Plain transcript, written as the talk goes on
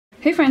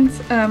Hey friends,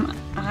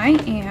 I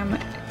am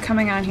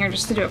coming on here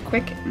just to do a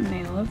quick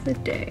nail of the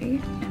day,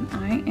 and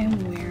I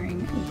am wearing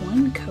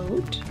one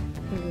coat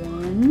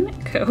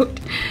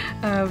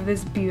of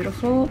this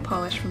beautiful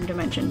polish from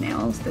Dimension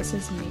Nails. This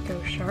is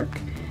Mako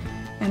Shark,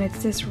 and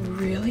it's this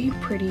really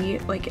pretty,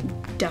 like,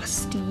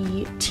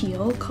 dusty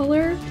teal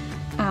color.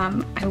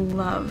 I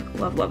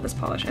love this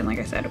polish, and like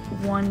I said,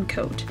 one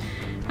coat.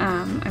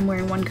 I'm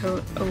wearing one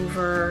coat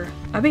over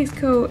a base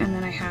coat, and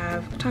then I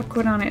have a top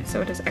coat on it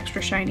so it is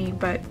extra shiny,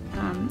 but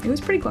it was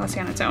pretty glossy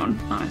on its own,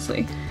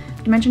 honestly.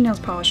 Dimension Nails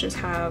polishes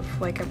have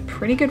like a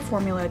pretty good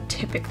formula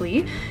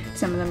typically.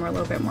 Some of them are a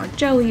little bit more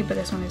jelly, but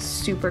this one is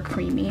super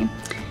creamy,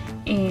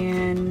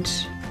 and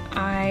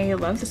I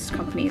love this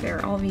company.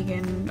 They're all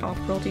vegan, all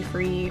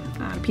cruelty-free,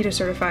 PETA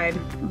certified,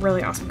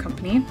 really awesome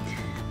company.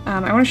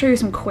 I want to show you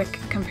some quick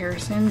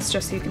comparisons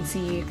just so you can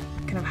see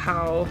kind of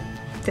how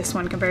this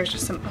one compares to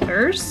some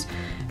others.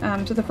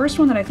 So the first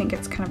one that I think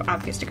it's kind of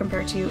obvious to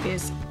compare to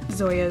is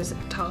Zoya's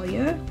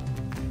Talia.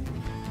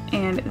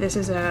 And this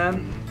is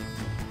a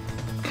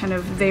kind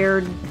of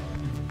their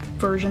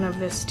version of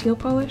this teal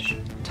polish.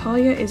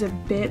 Talia is a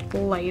bit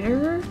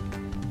lighter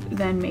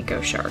than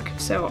Mako Shark.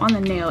 So on the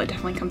nail, it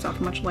definitely comes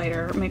off much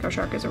lighter. Mako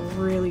Shark is a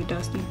really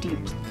dusty, deep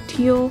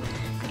teal,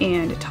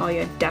 and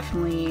Talia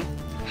definitely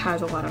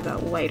has a lot of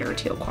that lighter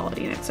teal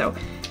quality in it. So,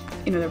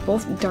 you know, they're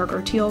both darker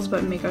teals,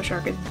 but Mako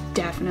Shark is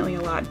definitely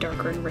a lot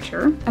darker and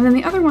richer. And then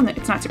the other one that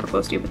it's not super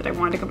close to, but that I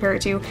wanted to compare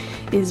it to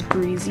is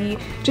Breezy,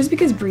 just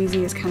because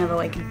Breezy is kind of a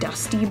like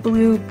dusty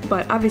blue,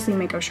 but obviously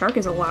Mako Shark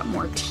is a lot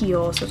more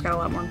teal, so it's got a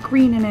lot more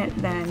green in it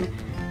than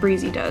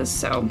Breezy does.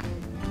 So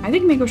I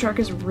think Mako Shark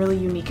is really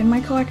unique in my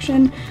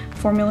collection.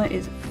 Formula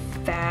is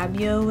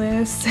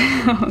fabulous,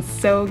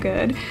 so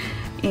good.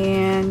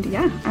 And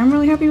yeah, I'm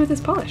really happy with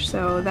this polish.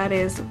 So that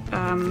is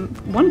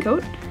one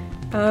coat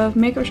of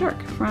Mako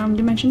Shark from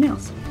Dimension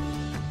Nails.